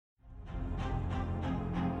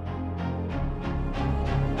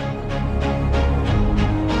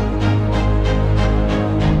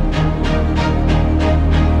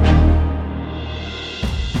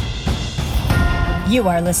You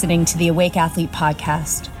are listening to the Awake Athlete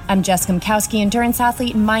Podcast. I'm Jessica Mikowski, endurance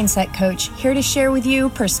athlete and mindset coach, here to share with you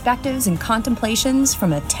perspectives and contemplations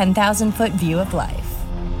from a 10,000-foot view of life.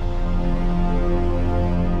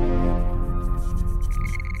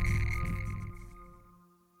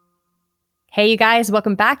 Hey, you guys,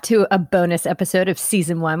 welcome back to a bonus episode of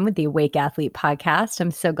Season 1 with the Awake Athlete Podcast.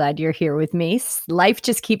 I'm so glad you're here with me. Life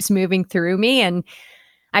just keeps moving through me, and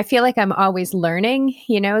I feel like I'm always learning.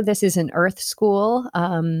 You know, this is an earth school.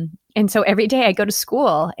 And so every day I go to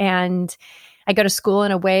school, and I go to school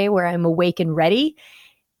in a way where I'm awake and ready.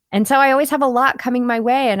 And so I always have a lot coming my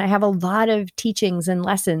way, and I have a lot of teachings and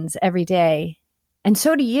lessons every day. And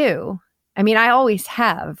so do you. I mean, I always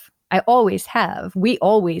have. We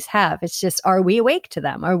always have. It's just, are we awake to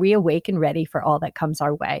them? Are we awake and ready for all that comes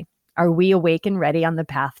our way? Are we awake and ready on the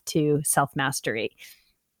path to self-mastery?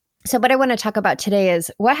 So what I want to talk about today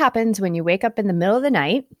is what happens when you wake up in the middle of the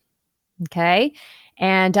night, okay?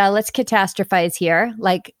 And let's catastrophize here.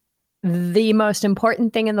 Like, the most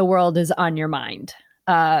important thing in the world is on your mind.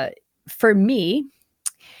 For me,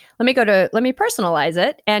 let me personalize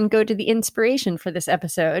it and go to the inspiration for this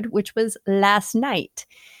episode, which was last night.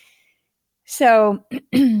 So,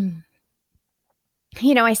 you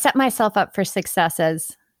know, I set myself up for success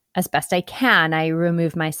as best I can. I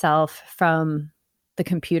remove myself from the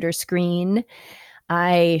computer screen.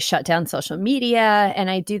 I shut down social media, and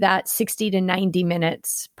I do that 60 to 90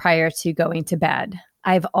 minutes prior to going to bed.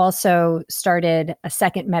 I've also started a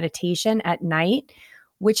second meditation at night,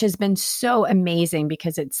 which has been so amazing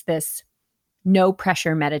because it's this no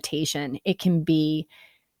pressure meditation. It can be,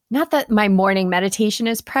 not that my morning meditation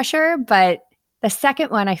is pressure, but the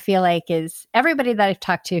second one I feel like is, everybody that I've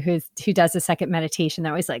talked to who does a second meditation,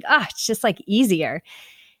 they're always like, it's just like easier.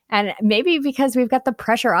 And maybe because we've got the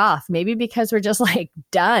pressure off, maybe because we're just like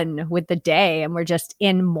done with the day and we're just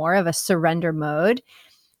in more of a surrender mode.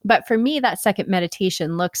 But for me, that second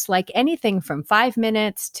meditation looks like anything from 5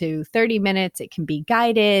 minutes to 30 minutes. It can be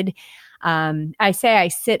guided. I would say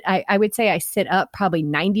I sit up probably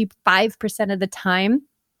 95% of the time,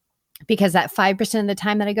 because that 5% of the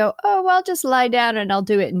time that I go, I'll just lie down and I'll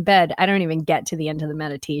do it in bed, I don't even get to the end of the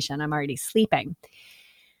meditation. I'm already sleeping.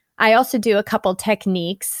 I also do a couple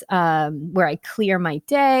techniques where I clear my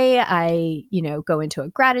day. I, go into a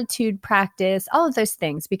gratitude practice, all of those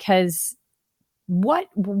things, because what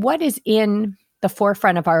is in the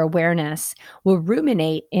forefront of our awareness will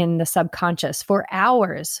ruminate in the subconscious for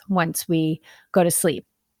hours once we go to sleep.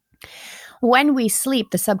 When we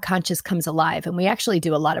sleep, the subconscious comes alive, and we actually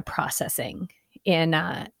do a lot of processing in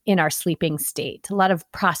our sleeping state, a lot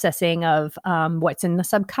of processing of what's in the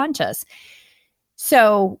subconscious.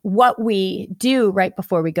 So what we do right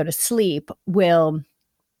before we go to sleep will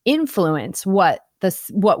influence what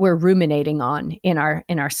we're ruminating on in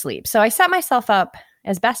our sleep. So I set myself up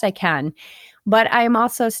as best I can, but I am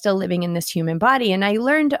also still living in this human body. And I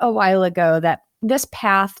learned a while ago that this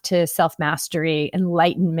path to self-mastery,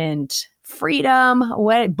 enlightenment, freedom,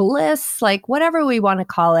 bliss, like whatever we want to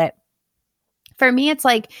call it, for me, it's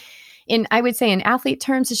like, I would say in athlete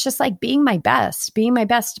terms, it's just like being my best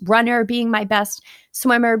runner, being my best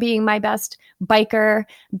swimmer, being my best biker,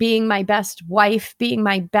 being my best wife, being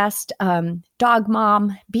my best dog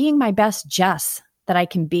mom, being my best Jess that I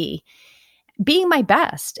can be, being my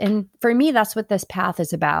best. And for me, that's what this path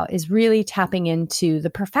is about, is really tapping into the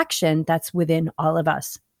perfection that's within all of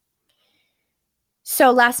us.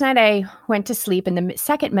 So last night I went to sleep, and the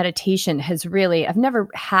second meditation I've never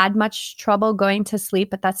had much trouble going to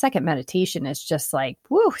sleep, but that second meditation is just like,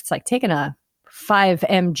 it's like taking a 5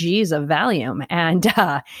 mgs of Valium and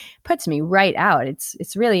puts me right out.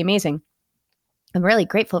 It's really amazing. I'm really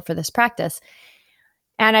grateful for this practice.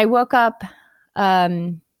 And I woke up,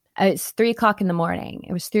 it's 3:00 in the morning.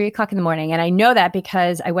 It was 3:00 in the morning. And I know that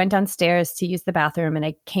because I went downstairs to use the bathroom, and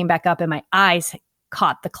I came back up and my eyes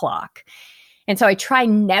caught the clock. And so I try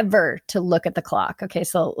never to look at the clock. Okay,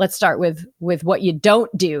 so let's start with what you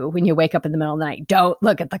don't do when you wake up in the middle of the night. Don't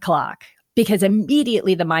look at the clock, because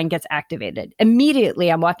immediately the mind gets activated. Immediately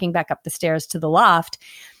I'm walking back up the stairs to the loft,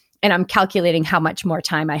 and I'm calculating how much more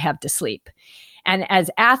time I have to sleep. And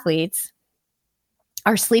as athletes,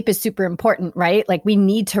 our sleep is super important, right? Like, we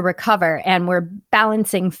need to recover, and we're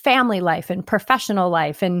balancing family life and professional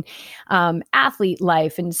life and athlete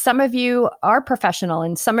life. And some of you are professional,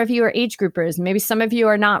 and some of you are age groupers. Maybe some of you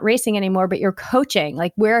are not racing anymore, but you're coaching.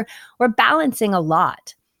 Like, we're balancing a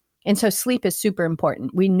lot. And so sleep is super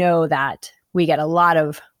important. We know that we get a lot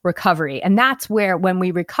of recovery. And that's where, when we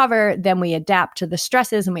recover, then we adapt to the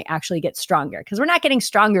stresses and we actually get stronger, because we're not getting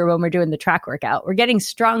stronger when we're doing the track workout. We're getting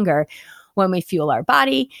stronger when we fuel our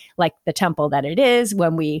body, like the temple that it is,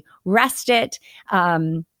 when we rest it,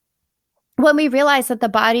 when we realize that the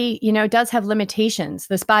body, does have limitations.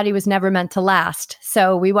 This body was never meant to last.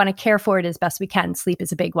 So we want to care for it as best we can. Sleep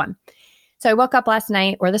is a big one. So I woke up last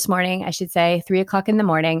night, or this morning, I should say, 3:00 in the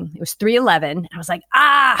morning. It was 3:11. I was like,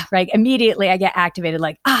 right. Immediately I get activated,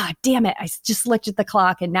 like, damn it. I just looked at the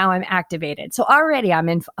clock and now I'm activated. So already I'm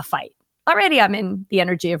in a fight. Already I'm in the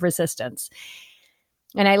energy of resistance.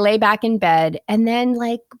 And I lay back in bed and then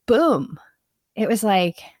boom, it was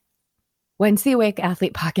like, when's the Awake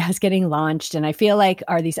Athlete podcast getting launched? And I feel like,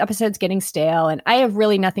 are these episodes getting stale? And I have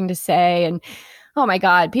really nothing to say. And oh my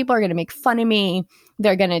God, people are going to make fun of me.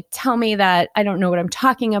 They're going to tell me that I don't know what I'm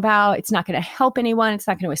talking about. It's not going to help anyone. It's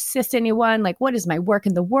not going to assist anyone. Like, what is my work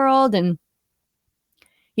in the world? And,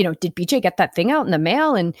 did BJ get that thing out in the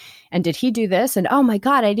mail? And did he do this? And oh my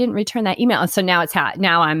God, I didn't return that email. And so now it's hot.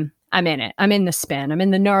 Now I'm in it. I'm in the spin. I'm in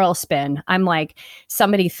the neural spin. I'm like,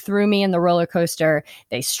 somebody threw me in the roller coaster.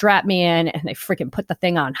 They strapped me in and they freaking put the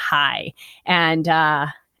thing on high. And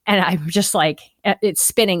I'm just like, it's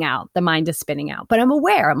spinning out. The mind is spinning out. But I'm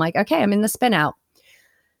aware. I'm like, okay, I'm in the spin out.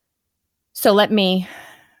 So let me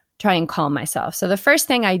try and calm myself. So the first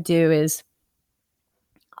thing I do is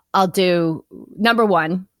I'll do, number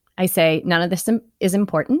one, I say, none of this is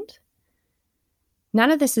important.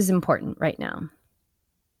 None of this is important right now.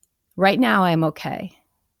 Right now, I'm okay.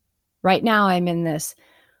 Right now, I'm in this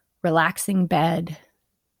relaxing bed.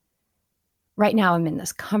 Right now, I'm in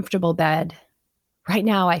this comfortable bed. Right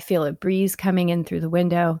now, I feel a breeze coming in through the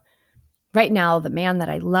window. Right now, the man that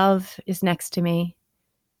I love is next to me.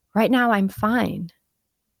 Right now, I'm fine.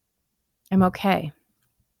 I'm okay.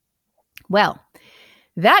 Well,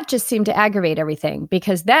 that just seemed to aggravate everything,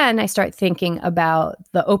 because then I start thinking about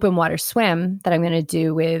the open water swim that I'm going to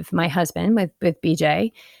do with my husband, with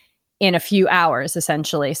BJ, in a few hours,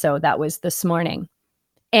 essentially. So that was this morning.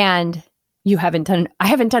 And I haven't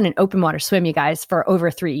done an open water swim, you guys, for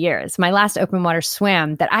over 3 years. My last open water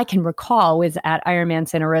swim that I can recall was at Ironman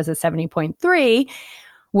Santa Rosa 70.3,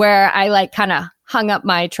 where I kind of hung up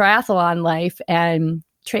my triathlon life and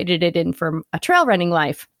traded it in for a trail running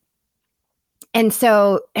life. And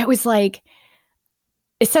so it was like,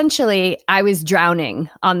 essentially, I was drowning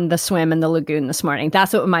on the swim in the lagoon this morning.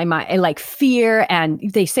 That's what my mind, fear. And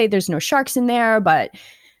they say there's no sharks in there, but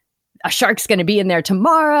a shark's going to be in there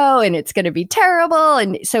tomorrow and it's going to be terrible.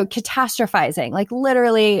 And so catastrophizing,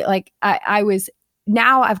 literally, I was,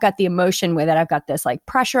 now I've got the emotion with it. I've got this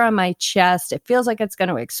pressure on my chest. It feels like it's going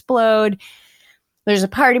to explode. There's a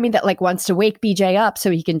part of me that wants to wake BJ up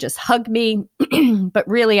so he can just hug me. But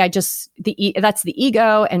really, that's the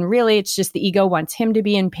ego. And really, it's just the ego wants him to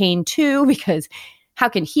be in pain too, because how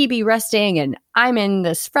can he be resting and I'm in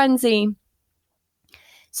this frenzy?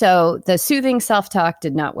 So the soothing self-talk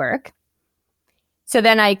did not work. So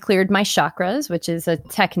then I cleared my chakras, which is a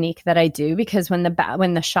technique that I do, because when the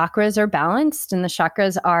chakras are balanced, and the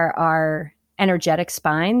chakras are our energetic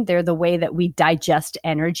spine, they're the way that we digest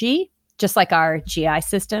energy. Just like our GI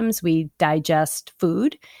systems, we digest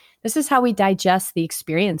food. This is how we digest the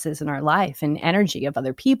experiences in our life and energy of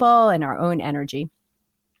other people and our own energy.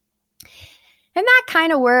 And that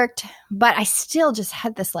kind of worked, but I still just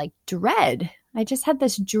had this dread. I just had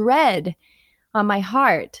this dread on my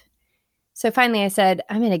heart. So finally I said,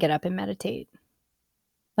 I'm going to get up and meditate.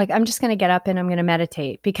 I'm just going to get up and I'm going to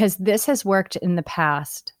meditate, because this has worked in the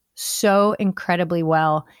past so incredibly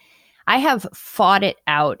well. I have fought it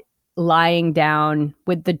out lying down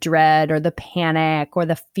with the dread or the panic or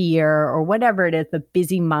the fear or whatever it is, the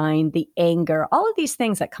busy mind, the anger, all of these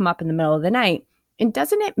things that come up in the middle of the night. And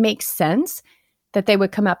doesn't it make sense that they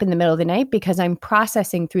would come up in the middle of the night? Because I'm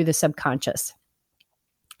processing through the subconscious.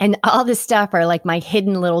 And all this stuff are my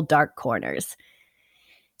hidden little dark corners.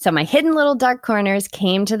 So my hidden little dark corners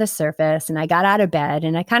came to the surface, and I got out of bed,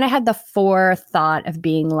 and I kind of had the forethought of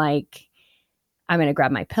being I'm going to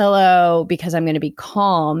grab my pillow because I'm going to be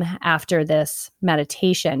calm after this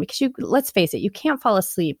meditation. Because let's face it, you can't fall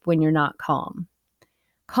asleep when you're not calm.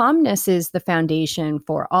 Calmness is the foundation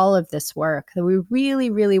for all of this work, that we really,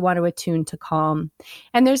 really want to attune to calm.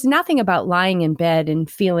 And there's nothing about lying in bed and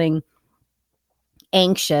feeling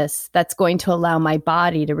anxious that's going to allow my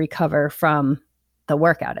body to recover from the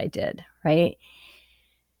workout I did, right?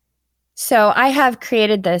 So I have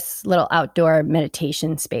created this little outdoor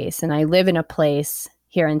meditation space, and I live in a place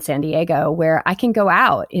here in San Diego where I can go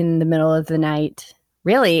out in the middle of the night,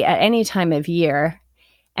 really at any time of year,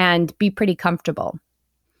 and be pretty comfortable.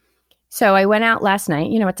 So I went out last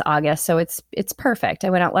night. It's August, so it's perfect. I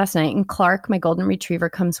went out last night, and Clark, my golden retriever,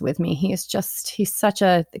 comes with me. He's such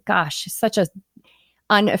a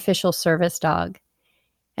unofficial service dog.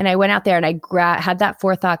 And I went out there and I had that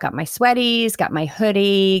forethought, got my sweaties, got my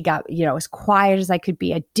hoodie, got, as quiet as I could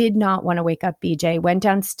be. I did not want to wake up BJ. Went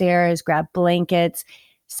downstairs, grabbed blankets,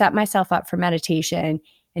 set myself up for meditation,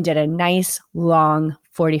 and did a nice long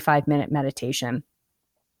 45-minute meditation.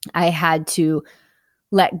 I had to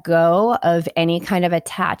let go of any kind of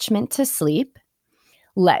attachment to sleep,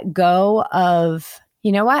 let go of,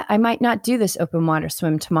 you know what, I might not do this open water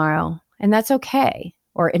swim tomorrow, and that's okay,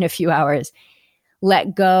 or in a few hours.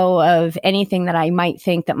 Let go of anything that I might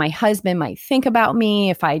think that my husband might think about me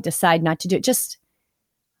if I decide not to do it. Just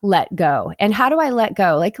let go. And how do I let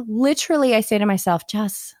go? Like literally, I say to myself,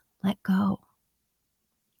 just let go.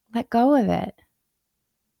 Let go of it.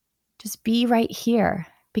 Just be right here,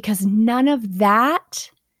 because none of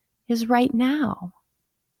that is right now.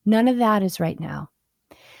 None of that is right now.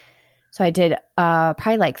 So I did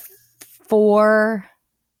probably like 4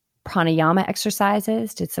 pranayama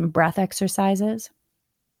exercises, did some breath exercises.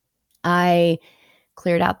 I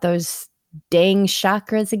cleared out those dang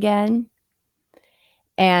chakras again,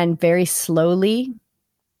 and very slowly,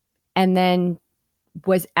 and then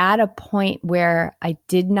was at a point where I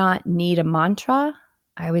did not need a mantra.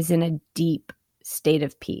 I was in a deep state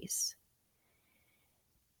of peace.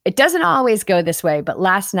 It doesn't always go this way, but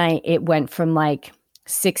last night it went from like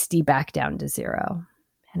 60 back down to 0.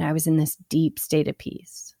 And I was in this deep state of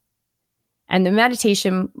peace. And the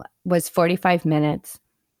meditation was 45 minutes.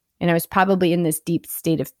 And I was probably in this deep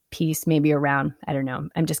state of peace, maybe around, I don't know,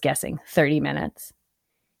 I'm just guessing, 30 minutes.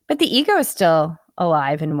 But the ego is still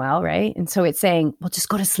alive and well, right? And so it's saying, well, just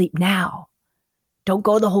go to sleep now. Don't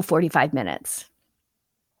go the whole 45 minutes.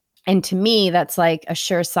 And to me, that's like a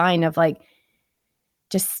sure sign of like,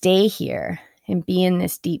 just stay here and be in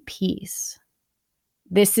this deep peace.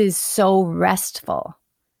 This is so restful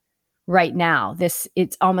right now.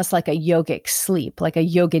 It's almost like a yogic sleep, like a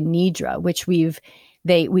yoga nidra, which we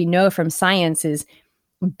know from science is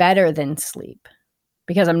better than sleep,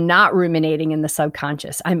 because I'm not ruminating in the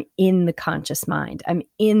subconscious. I'm in the conscious mind. I'm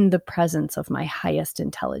in the presence of my highest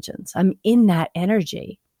intelligence. I'm in that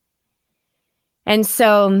energy. And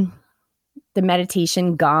so the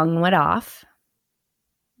meditation gong went off.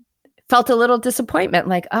 Felt a little disappointment,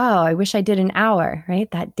 like, oh, I wish I did an hour,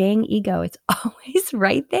 right? That dang ego, it's always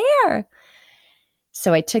right there.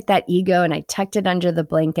 So I took that ego and I tucked it under the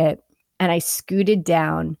blanket and I scooted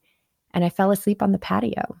down and I fell asleep on the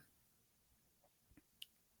patio.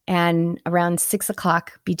 And around 6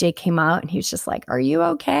 o'clock, BJ came out and he was just like, are you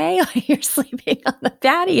okay? You're sleeping on the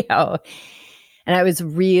patio. And I was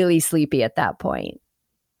really sleepy at that point.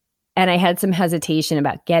 And I had some hesitation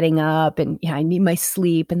about getting up and I need my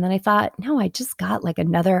sleep. And then I thought, no, I just got like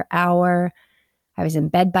another hour. I was in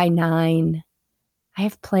bed by 9. I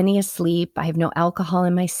have plenty of sleep. I have no alcohol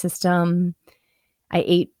in my system. I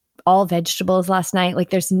ate all vegetables last night. Like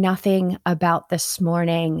there's nothing about this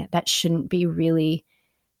morning that shouldn't be really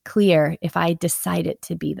clear if I decide it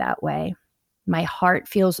to be that way. My heart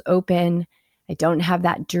feels open. I don't have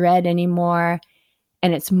that dread anymore.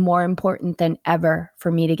 And it's more important than ever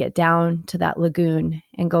for me to get down to that lagoon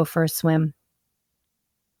and go for a swim.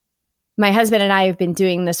 My husband and I have been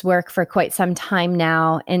doing this work for quite some time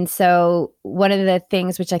now. And so one of the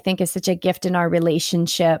things which I think is such a gift in our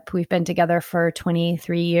relationship, we've been together for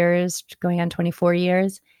 23 years, going on 24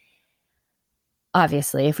 years.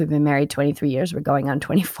 Obviously, if we've been married 23 years, we're going on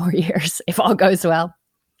 24 years, if all goes well,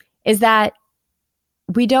 is that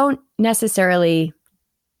we don't necessarily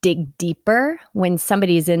dig deeper when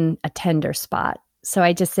somebody's in a tender spot. So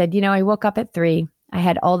I just said, I woke up at 3. I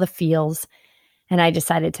had all the feels and I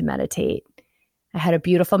decided to meditate. I had a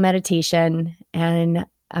beautiful meditation and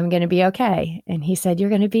I'm going to be okay. And he said, you're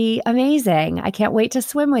going to be amazing. I can't wait to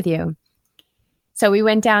swim with you. So we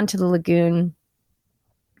went down to the lagoon.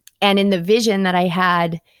 And in the vision that I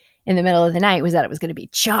had in the middle of the night was that it was going to be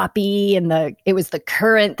choppy and it was the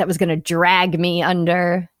current that was going to drag me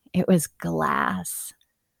under. It was glass.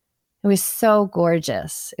 It was so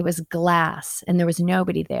gorgeous. It was glass and there was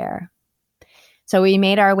nobody there. So we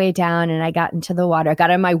made our way down and I got into the water. I got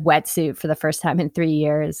in my wetsuit for the first time in 3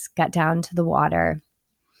 years, got down to the water,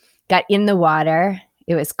 got in the water.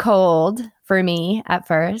 It was cold for me at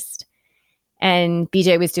first. And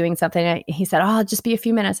BJ was doing something. He said, I'll just be a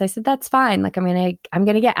few minutes. I said, that's fine. Like I'm going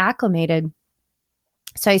to get acclimated.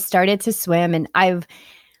 So I started to swim and I've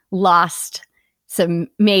lost some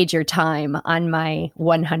major time on my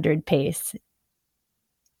 100 pace.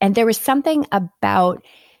 And there was something about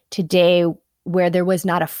today where there was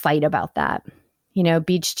not a fight about that.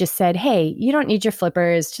 Beach just said, hey, you don't need your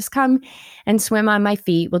flippers. Just come and swim on my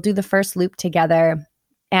feet. We'll do the first loop together.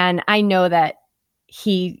 And I know that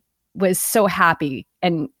he was so happy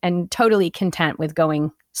and totally content with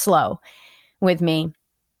going slow with me.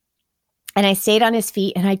 And I stayed on his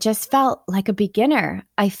feet and I just felt like a beginner.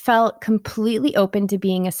 I felt completely open to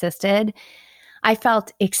being assisted. I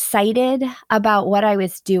felt excited about what I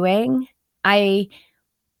was doing. I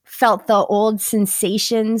felt the old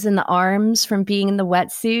sensations in the arms from being in the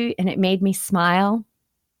wetsuit, and it made me smile.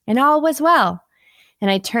 And all was well. And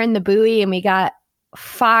I turned the buoy and we got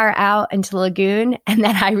far out into the lagoon. And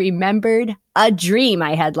then I remembered a dream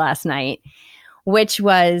I had last night, which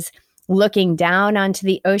was looking down onto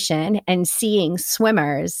the ocean and seeing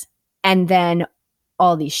swimmers. And then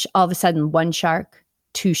all of a sudden, one shark,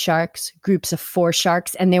 two sharks, groups of four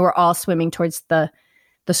sharks, and they were all swimming towards the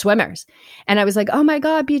swimmers. And I was like, oh my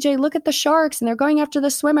God, BJ, look at the sharks and they're going after the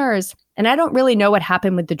swimmers. And I don't really know what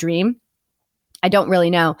happened with the dream. I don't really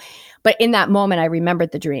know. But in that moment, I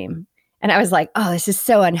remembered the dream. And I was like, oh, this is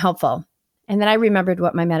so unhelpful. And then I remembered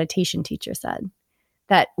what my meditation teacher said,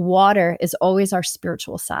 that water is always our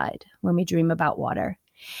spiritual side when we dream about water.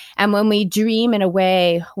 And when we dream in a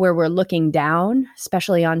way where we're looking down,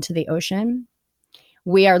 especially onto the ocean,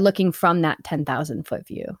 we are looking from that 10,000 foot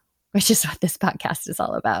view, which is what this podcast is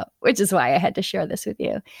all about, which is why I had to share this with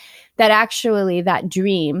you. That actually that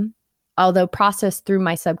dream, although processed through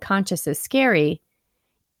my subconscious is scary,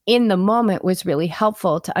 in the moment was really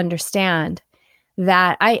helpful to understand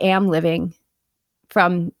that I am living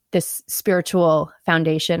from this spiritual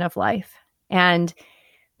foundation of life. And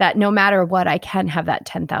that no matter what, I can have that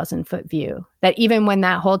 10,000 foot view. That even when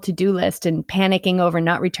that whole to-do list and panicking over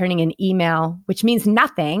not returning an email, which means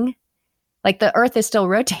nothing, like the earth is still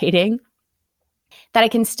rotating, that I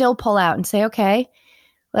can still pull out and say, okay,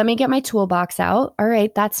 let me get my toolbox out. All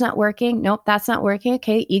right, that's not working. Nope, that's not working.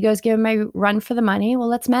 Okay, ego's giving my run for the money. Well,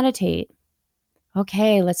 let's meditate.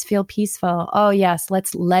 Okay, let's feel peaceful. Oh, yes,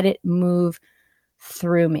 let's let it move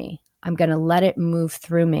through me. I'm going to let it move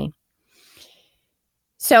through me.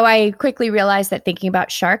 So I quickly realized that thinking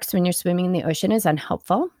about sharks when you're swimming in the ocean is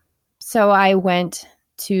unhelpful. So I went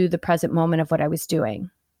to the present moment of what I was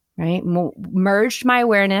doing, right? Merged my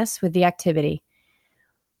awareness with the activity,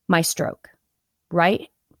 my stroke, right,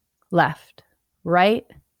 left, right,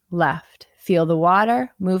 left. Feel the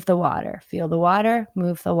water, move the water. Feel the water,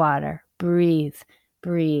 move the water. Breathe,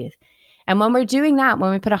 breathe. And when we're doing that,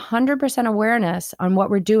 when we put 100% awareness on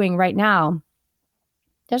what we're doing right now,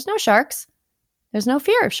 there's no sharks. There's no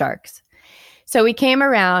fear of sharks. So we came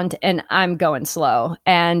around and I'm going slow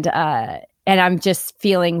and I'm just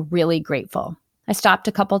feeling really grateful. I stopped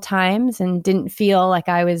a couple times and didn't feel like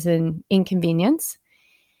I was an inconvenience.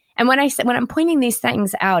 And when I'm pointing these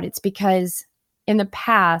things out, it's because in the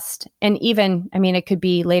past, and even, it could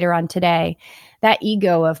be later on today, that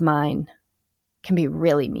ego of mine can be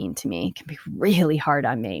really mean to me, can be really hard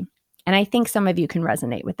on me. And I think some of you can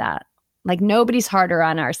resonate with that. Like nobody's harder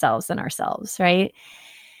on ourselves than ourselves, right?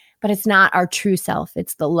 But it's not our true self.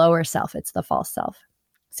 It's the lower self. It's the false self.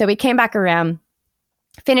 So we came back around,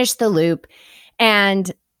 finished the loop,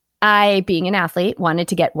 and I, being an athlete, wanted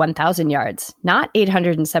to get 1,000 yards, not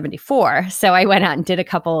 874. So I went out and did a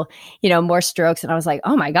couple, more strokes. And I was like,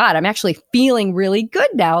 oh my God, I'm actually feeling really good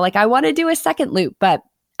now. Like I want to do a second loop. But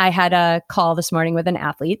I had a call this morning with an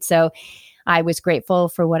athlete. So I was grateful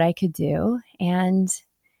for what I could do. And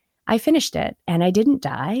I finished it and I didn't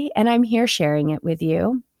die. And I'm here sharing it with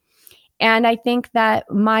you. And I think that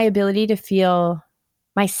my ability to feel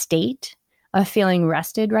my state of feeling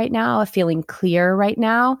rested right now, of feeling clear right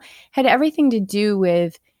now, had everything to do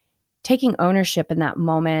with taking ownership in that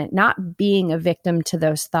moment, not being a victim to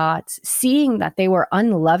those thoughts, seeing that they were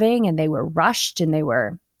unloving and they were rushed and they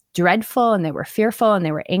were dreadful and they were fearful and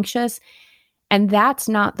they were anxious. And that's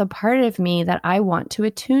not the part of me that I want to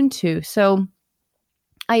attune to. So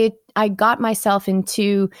I got myself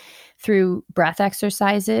into, through breath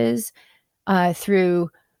exercises, through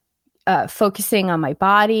focusing on my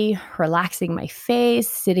body, relaxing my face,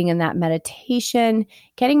 sitting in that meditation,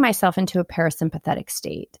 getting myself into a parasympathetic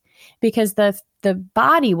state, because the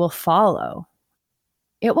body will follow.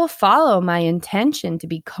 It will follow my intention to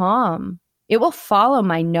be calm. It will follow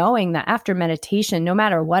my knowing that after meditation, no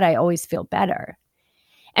matter what, I always feel better.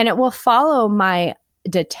 And it will follow my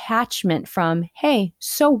detachment from, hey,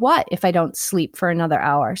 so what if I don't sleep for another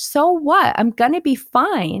hour? So what? I'm going to be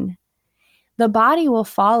fine. The body will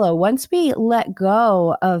follow. Once we let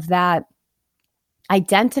go of that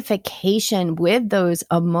identification with those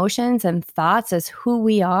emotions and thoughts as who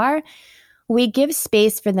we are, we give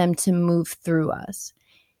space for them to move through us.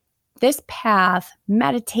 This path,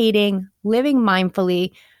 meditating, living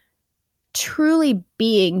mindfully, truly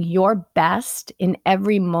being your best in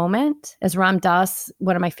every moment, as Ram Dass,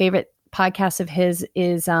 one of my favorite podcasts of his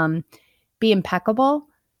is Be Impeccable,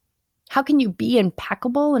 How can you be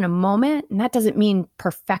impeccable in a moment? And that doesn't mean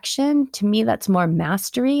perfection. To me, that's more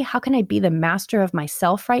mastery. How can I be the master of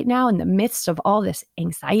myself right now in the midst of all this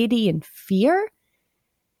anxiety and fear?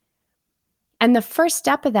 And the first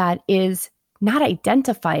step of that is not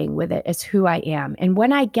identifying with it as who I am. And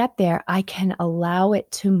when I get there, I can allow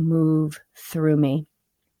it to move through me.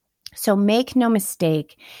 So make no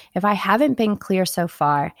mistake, if I haven't been clear so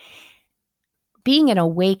far, being an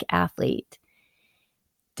awake athlete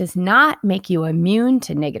does not make you immune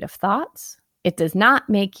to negative thoughts. It does not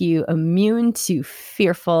make you immune to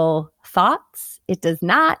fearful thoughts. It does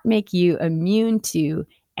not make you immune to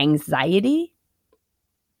anxiety,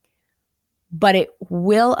 but it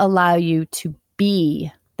will allow you to be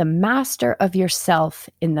the master of yourself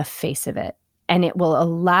in the face of it. And it will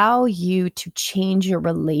allow you to change your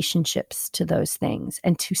relationships to those things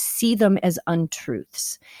and to see them as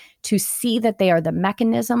untruths, to see that they are the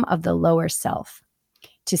mechanism of the lower self,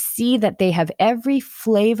 to see that they have every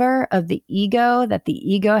flavor of the ego that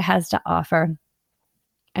the ego has to offer.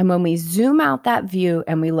 And when we zoom out that view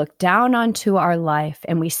and we look down onto our life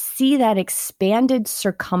and we see that expanded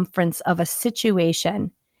circumference of a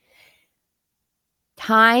situation,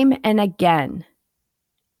 time and again,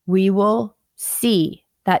 we will see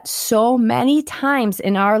that so many times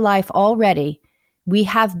in our life already, we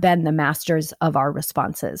have been the masters of our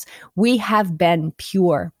responses. We have been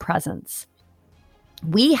pure presence.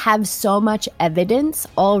 We have so much evidence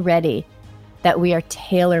already that we are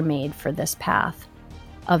tailor-made for this path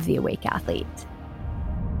of the awake athlete.